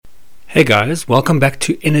Hey guys, welcome back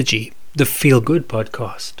to NRG, the Feel Good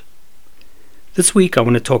podcast. This week I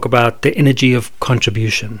want to talk about the NRG of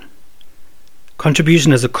Contribution.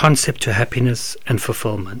 Contribution as a concept to happiness and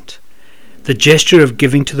fulfillment. The gesture of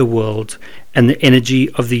giving to the world and the energy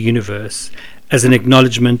of the universe as an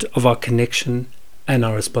acknowledgement of our connection and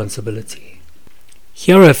our responsibility.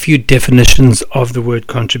 Here are a few definitions of the word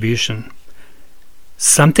contribution.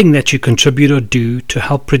 Something that you contribute or do to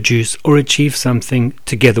help produce or achieve something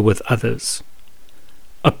together with others.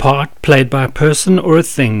 A part played by a person or a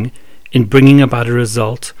thing in bringing about a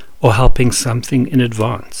result or helping something in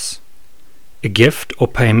advance. A gift or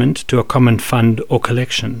payment to a common fund or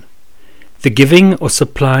collection. The giving or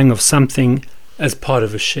supplying of something as part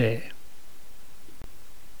of a share.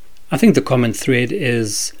 I think the common thread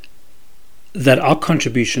is that our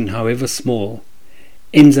contribution, however small,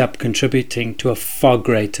 ends up contributing to a far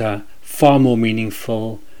greater, far more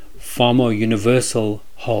meaningful, far more universal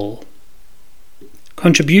whole.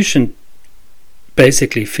 Contribution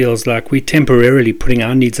basically feels like we're temporarily putting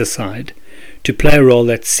our needs aside to play a role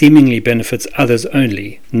that seemingly benefits others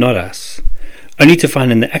only, not us, only to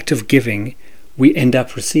find in the act of giving we end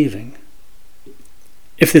up receiving.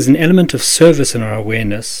 If there's an element of service in our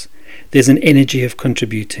awareness, there's an energy of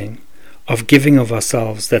contributing, of giving of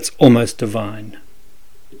ourselves that's almost divine.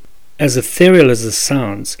 As ethereal as this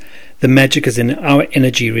sounds, the magic is in our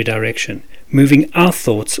energy redirection, moving our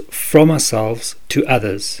thoughts from ourselves to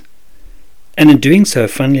others. And in doing so,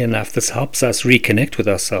 funnily enough, this helps us reconnect with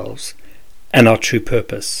ourselves and our true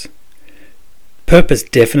purpose. Purpose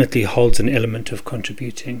definitely holds an element of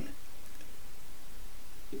contributing.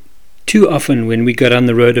 Too often when we go down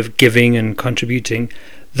the road of giving and contributing,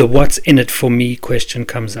 the what's in it for me question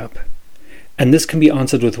comes up. And this can be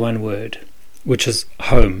answered with one word, which is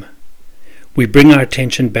home. We bring our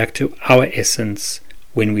attention back to our essence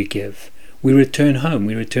when we give. We return home,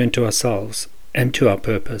 we return to ourselves and to our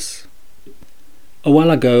purpose. A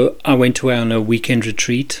while ago, I went away on a weekend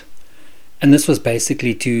retreat, and this was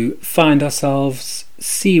basically to find ourselves,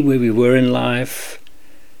 see where we were in life,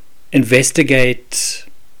 investigate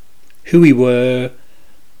who we were,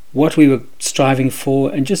 what we were striving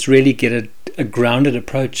for, and just really get a grounded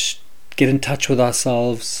approach, get in touch with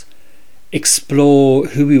ourselves, explore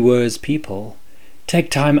who we were as people, take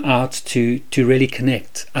time out to really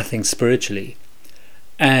connect, I think, spiritually.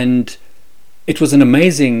 And it was an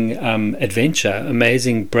amazing adventure,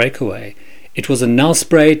 amazing breakaway. It was a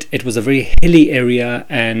Nelspruit, it was a very hilly area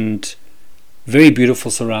and very beautiful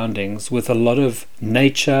surroundings with a lot of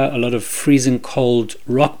nature, a lot of freezing cold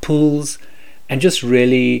rock pools, and just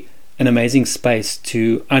really an amazing space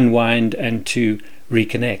to unwind and to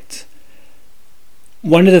reconnect.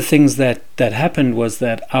 One of the things that happened was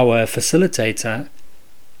that our facilitator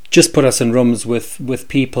just put us in rooms with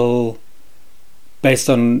people based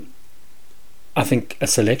on, I think, a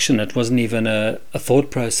selection. It wasn't even a thought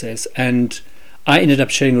process. And I ended up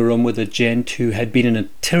sharing a room with a gent who had been in a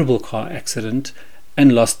terrible car accident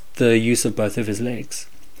and lost the use of both of his legs.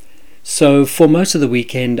 So for most of the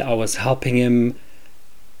weekend, I was helping him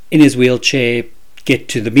in his wheelchair get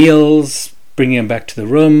to the meals, bringing him back to the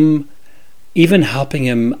room, even helping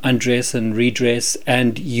him undress and redress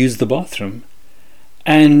and use the bathroom.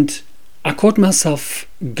 And I caught myself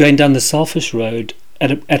going down the selfish road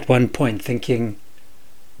at one point thinking,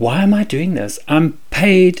 why am I doing this? I've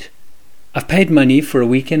paid money for a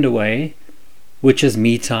weekend away, which is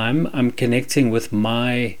me time. I'm connecting with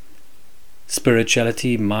my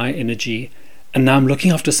spirituality, my energy, and now I'm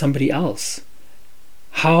looking after somebody else.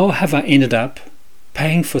 How have I ended up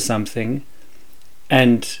paying for something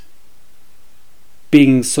and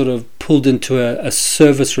being sort of pulled into a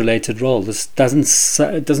service-related role? This doesn't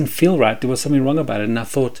feel right. There was something wrong about it. And I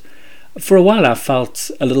thought, for a while I felt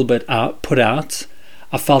a little bit put out.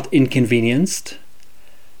 I felt inconvenienced.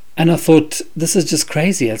 And I thought, this is just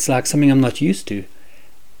crazy. It's like something I'm not used to.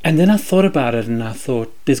 And then I thought about it and I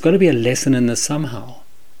thought, there's got to be a lesson in this somehow.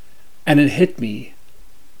 And it hit me.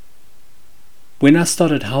 When I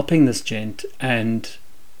started helping this gent and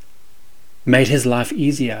made his life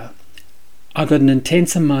easier, I got an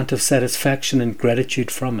intense amount of satisfaction and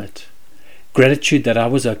gratitude from it. Gratitude that I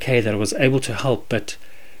was okay, that I was able to help, but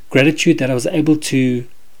gratitude that I was able to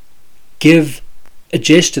give a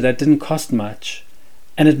gesture that didn't cost much,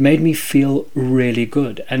 and it made me feel really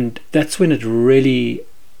good. And that's when it really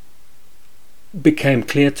became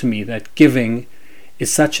clear to me that giving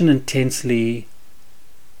is such an intensely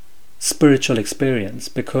spiritual experience,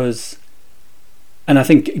 and I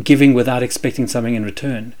think giving without expecting something in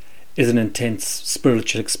return is an intense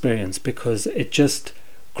spiritual experience, because it just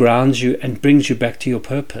grounds you and brings you back to your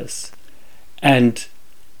purpose. And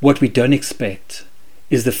what we don't expect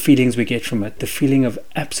is the feelings we get from it, the feeling of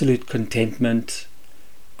absolute contentment,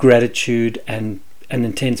 gratitude, and an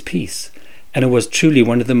intense peace. And it was truly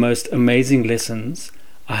one of the most amazing lessons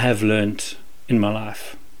I have learned in my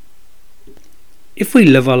life. If we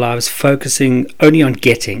live our lives focusing only on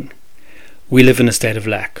getting, we live in a state of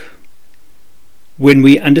lack. When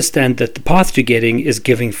we understand that the path to getting is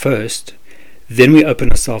giving first, then we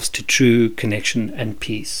open ourselves to true connection and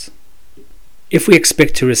peace. If we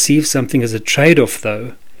expect to receive something as a trade-off,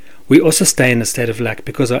 though, we also stay in a state of lack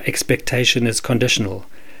because our expectation is conditional.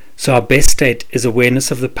 So our best state is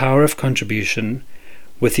awareness of the power of contribution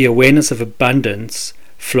with the awareness of abundance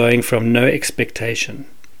flowing from no expectation.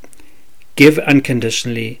 Give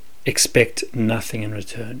unconditionally, expect nothing in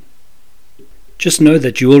return. Just know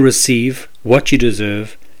that you will receive what you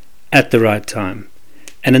deserve at the right time.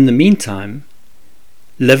 And in the meantime,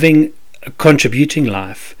 living a contributing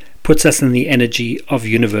life puts us in the energy of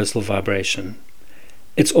universal vibration.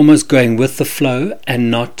 It's almost going with the flow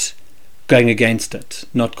and not going against it,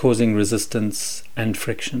 not causing resistance and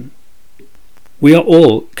friction. We are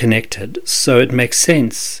all connected, so it makes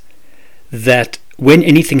sense that when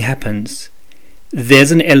anything happens,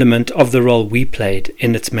 there's an element of the role we played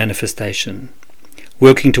in its manifestation,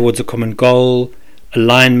 working towards a common goal,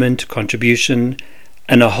 alignment, contribution,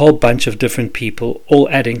 and a whole bunch of different people all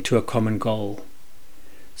adding to a common goal.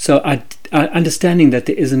 So understanding that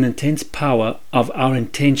there is an intense power of our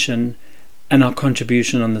intention and our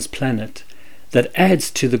contribution on this planet that adds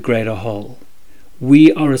to the greater whole.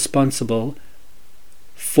 We are responsible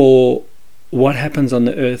for what happens on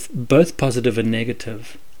the earth, both positive and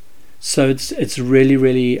negative. So it's really,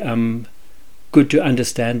 really good to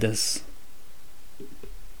understand this.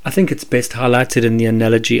 I think it's best highlighted in the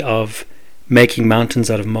analogy of making mountains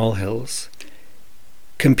out of molehills.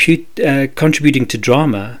 Contributing to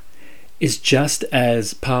drama is just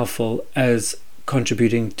as powerful as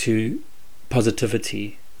contributing to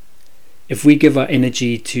positivity. If we give our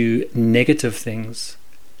energy to negative things,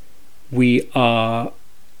 we are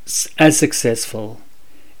as successful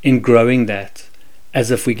in growing that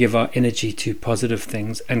as if we give our energy to positive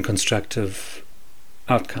things and constructive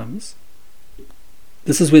outcomes.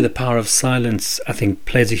 This is where the power of silence, I think,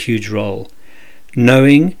 plays a huge role.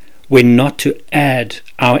 Knowing when not to add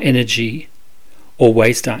our energy or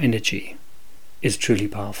waste our energy is truly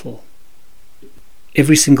powerful.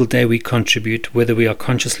 Every single day we contribute, whether we are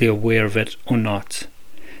consciously aware of it or not.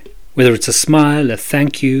 Whether it's a smile, a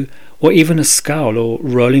thank you, or even a scowl or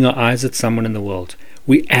rolling our eyes at someone in the world,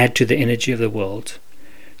 we add to the energy of the world.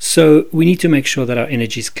 So we need to make sure that our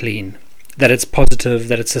energy is clean, that it's positive,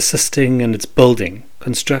 that it's assisting and it's building,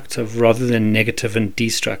 constructive rather than negative and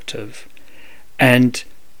destructive. And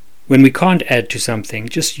when we can't add to something,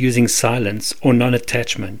 just using silence or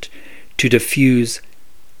non-attachment to diffuse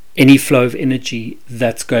any flow of energy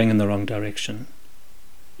that's going in the wrong direction.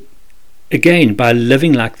 Again, by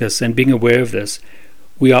living like this and being aware of this,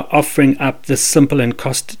 we are offering up this simple and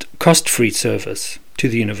cost-free service to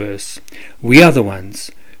the universe. We are the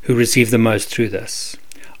ones who receive the most through this,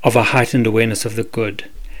 of a heightened awareness of the good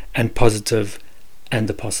and positive and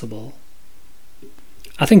the possible.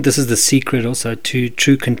 I think this is the secret also to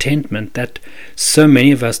true contentment that so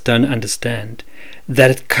many of us don't understand,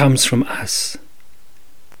 that it comes from us.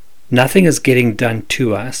 Nothing is getting done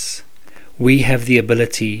to us. We have the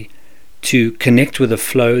ability to connect with a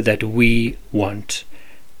flow that we want,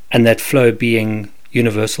 and that flow being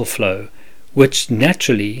universal flow, which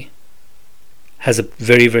naturally has a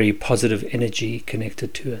very, very positive energy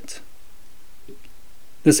connected to it.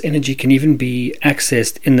 This energy can even be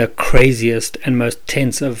accessed in the craziest and most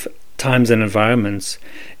tense of times and environments.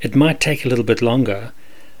 It might take a little bit longer,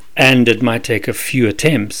 and it might take a few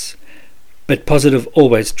attempts, but positive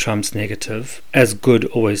always trumps negative, as good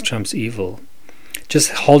always trumps evil.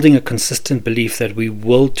 Just holding a consistent belief that we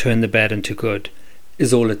will turn the bad into good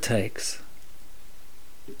is all it takes.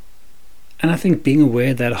 And I think being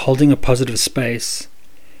aware that holding a positive space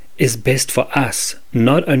is best for us,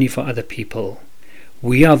 not only for other people.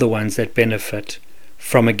 We are the ones that benefit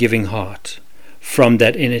from a giving heart, from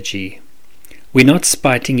that energy. We're not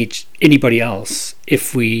spiting anybody else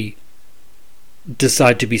if we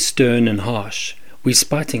decide to be stern and harsh. We're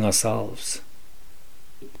spiting ourselves.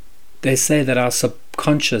 They say that our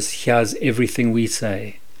subconscious hears everything we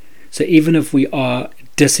say. So even if we are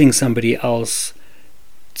dissing somebody else,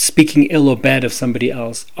 speaking ill or bad of somebody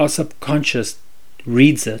else, our subconscious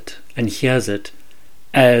reads it and hears it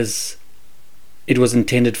as it was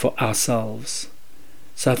intended for ourselves.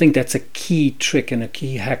 So I think that's a key trick and a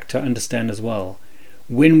key hack to understand as well.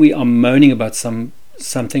 When we are moaning about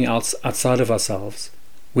something else outside of ourselves,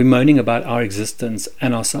 we're moaning about our existence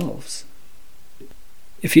and ourselves.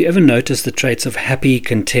 If you ever notice the traits of happy,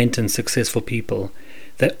 content, and successful people,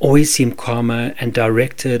 they always seem calmer and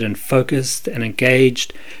directed and focused and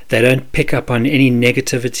engaged. They don't pick up on any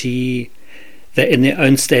negativity. They're in their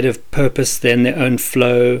own state of purpose. They're in their own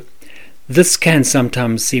flow. This can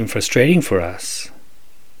sometimes seem frustrating for us,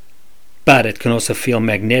 but it can also feel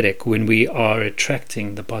magnetic when we are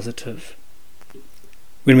attracting the positive.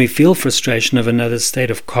 When we feel frustration of another's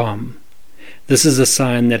state of calm, this is a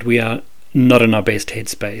sign that we are not in our best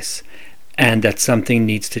headspace and that something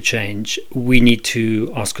needs to change. We need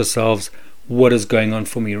to ask ourselves, what is going on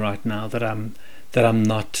for me right now that I'm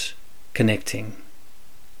not connecting?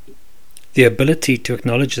 The ability to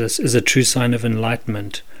acknowledge this is a true sign of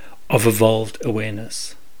enlightenment, of evolved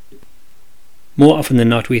awareness. More often than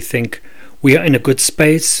not, we think we are in a good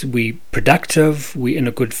space, we're productive, we're in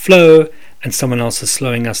a good flow, and someone else is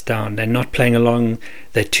slowing us down. They're not playing along,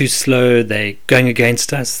 they're too slow, they're going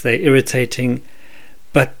against us, they're irritating.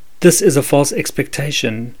 But this is a false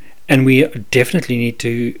expectation, and we definitely need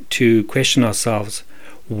to question ourselves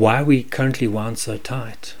why we currently wound so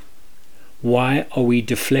tight. Why are we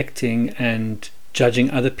deflecting and judging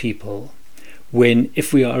other people when,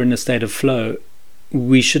 if we are in a state of flow,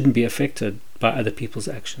 we shouldn't be affected by other people's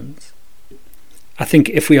actions? I think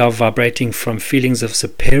if we are vibrating from feelings of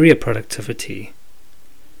superior productivity,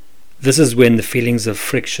 this is when the feelings of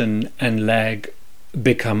friction and lag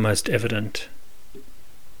become most evident.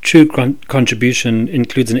 True contribution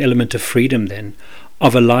includes an element of freedom then,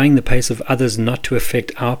 of allowing the pace of others not to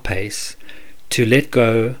affect our pace, to let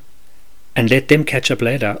go and let them catch up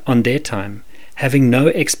later on their time, having no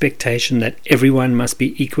expectation that everyone must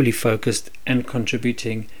be equally focused and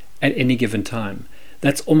contributing at any given time.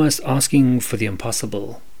 That's almost asking for the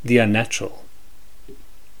impossible, the unnatural.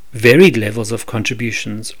 Varied levels of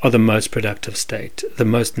contributions are the most productive state, the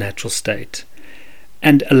most natural state,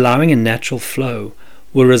 and allowing a natural flow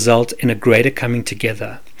will result in a greater coming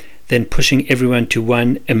together than pushing everyone to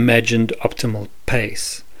one imagined optimal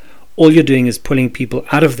pace. All you're doing is pulling people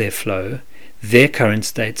out of their flow, their current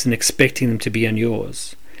states, and expecting them to be on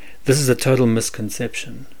yours. This is a total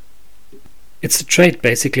misconception. It's a trait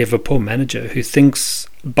basically of a poor manager who thinks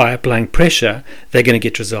by applying pressure they're going to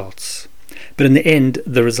get results. But in the end,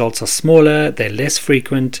 the results are smaller, they're less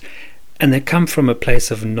frequent, and they come from a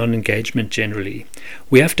place of non-engagement generally.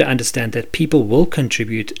 We have to understand that people will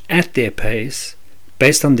contribute at their pace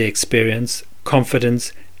based on their experience,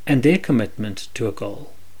 confidence, and their commitment to a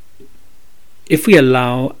goal. If we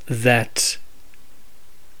allow that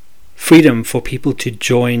freedom for people to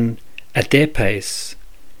join at their pace,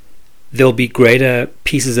 there'll be greater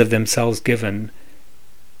pieces of themselves given.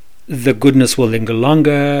 The goodness will linger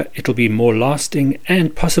longer, it'll be more lasting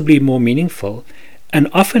and possibly more meaningful. And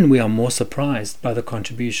often we are more surprised by the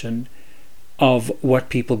contribution of what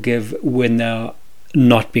people give when they're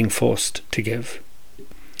not being forced to give.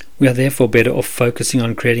 We are therefore better off focusing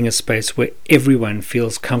on creating a space where everyone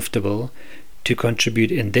feels comfortable to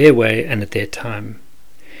contribute in their way and at their time.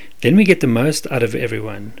 Then we get the most out of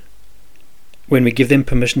everyone when we give them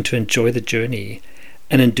permission to enjoy the journey,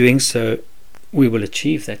 and in doing so, we will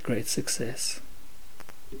achieve that great success.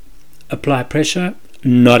 Apply pressure,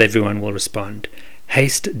 not everyone will respond.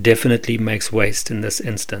 Haste definitely makes waste in this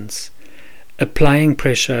instance. Applying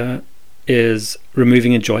pressure is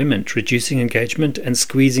removing enjoyment, reducing engagement, and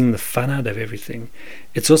squeezing the fun out of everything.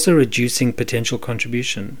 It's also reducing potential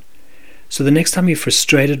contribution. So the next time you're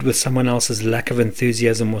frustrated with someone else's lack of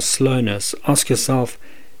enthusiasm or slowness, ask yourself,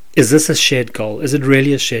 is this a shared goal? Is it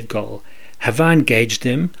really a shared goal? Have I engaged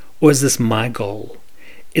them, or is this my goal?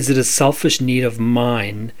 Is it a selfish need of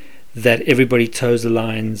mine that everybody toes the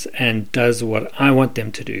lines and does what I want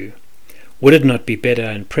them to do? Would it not be better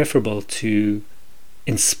and preferable to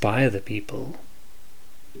inspire the people?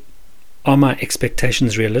 Are my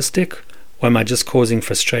expectations realistic, or am I just causing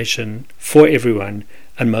frustration for everyone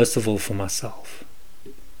and most of all for myself?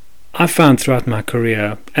 I found throughout my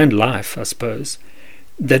career and life, I suppose,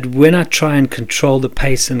 that when I try and control the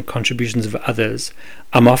pace and contributions of others,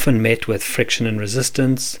 I'm often met with friction and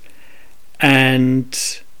resistance. And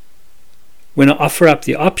when I offer up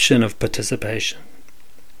the option of participation,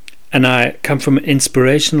 and I come from an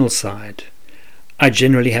inspirational side, I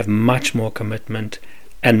generally have much more commitment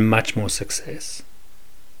and much more success.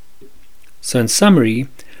 So in summary,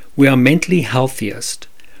 we are mentally healthiest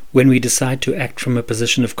when we decide to act from a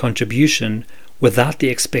position of contribution without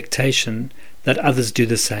the expectation that others do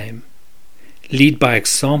the same. Lead by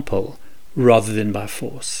example rather than by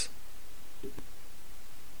force.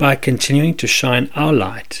 By continuing to shine our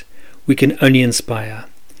light, we can only inspire.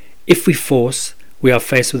 If we force, we are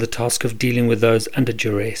faced with the task of dealing with those under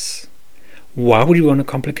duress. Why would we want to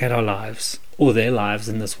complicate our lives? or their lives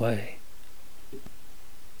in this way.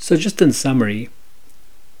 So just in summary,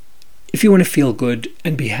 if you want to feel good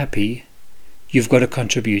and be happy, you've got to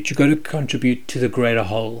contribute. You've got to contribute to the greater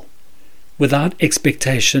whole without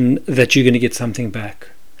expectation that you're going to get something back.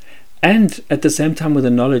 And at the same time with the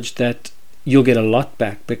knowledge that you'll get a lot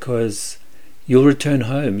back, because you'll return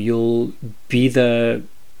home. You'll be the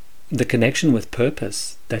connection with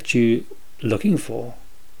purpose that you're looking for.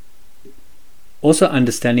 Also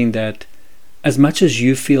understanding that as much as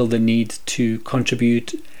you feel the need to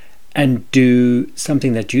contribute and do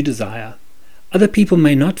something that you desire, other people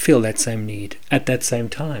may not feel that same need at that same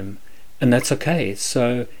time, and that's okay.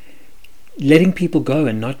 So letting people go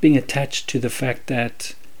and not being attached to the fact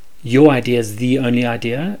that your idea is the only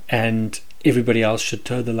idea and everybody else should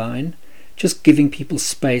toe the line, just giving people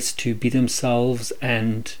space to be themselves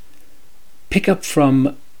and pick up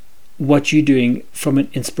from what you're doing from an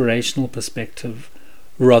inspirational perspective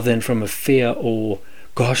rather than from a fear or,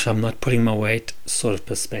 gosh, I'm not pulling my weight sort of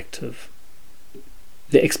perspective.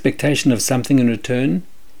 The expectation of something in return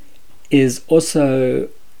is also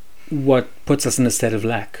what puts us in a state of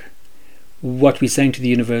lack. What we're saying to the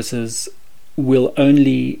universe is, we'll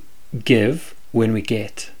only give when we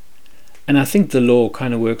get. And I think the law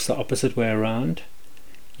kind of works the opposite way around.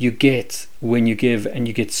 You get when you give, and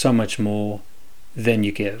you get so much more than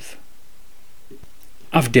you give.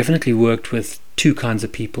 I've definitely worked with two kinds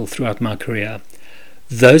of people throughout my career.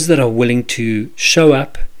 Those that are willing to show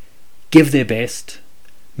up, give their best,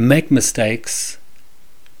 make mistakes,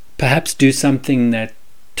 perhaps do something that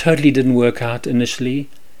totally didn't work out initially,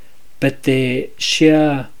 but their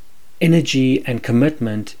sheer energy and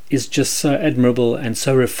commitment is just so admirable and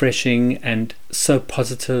so refreshing and so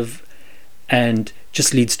positive, and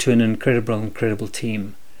just leads to an incredible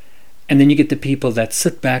team. And then you get the people that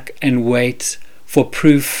sit back and wait for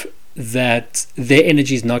proof that their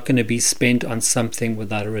energy is not going to be spent on something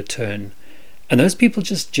without a return. And those people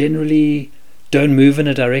just generally don't move in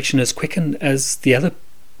a direction as quick as the other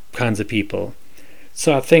kinds of people.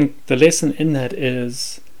 So I think the lesson in that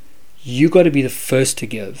is, you got to be the first to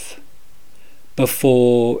give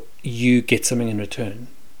before you get something in return.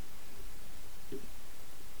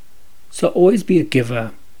 So always be a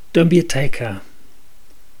giver, don't be a taker.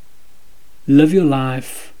 Live your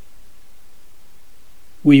life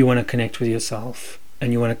where you want to connect with yourself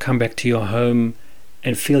and you want to come back to your home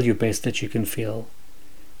and feel your best that you can feel.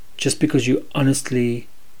 Just because you're honestly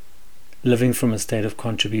living from a state of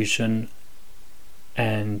contribution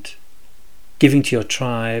and giving to your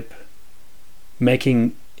tribe,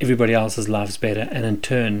 making everybody else's lives better, and in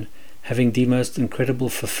turn having the most incredible,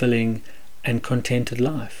 fulfilling and contented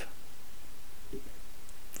life.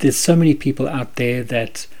 There's so many people out there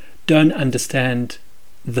that don't understand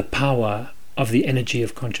the power of the energy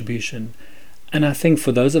of contribution. And I think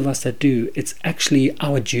for those of us that do, it's actually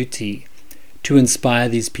our duty to inspire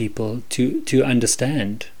these people to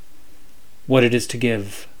understand what it is to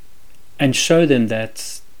give, and show them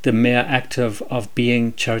that the mere act of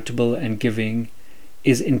being charitable and giving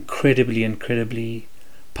is incredibly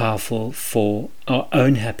powerful for our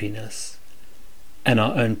own happiness and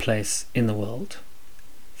our own place in the world.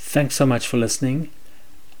 Thanks so much for listening,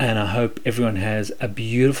 and I hope everyone has a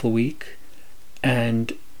beautiful week.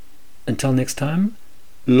 And until next time,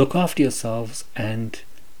 look after yourselves and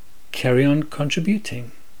carry on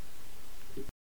contributing.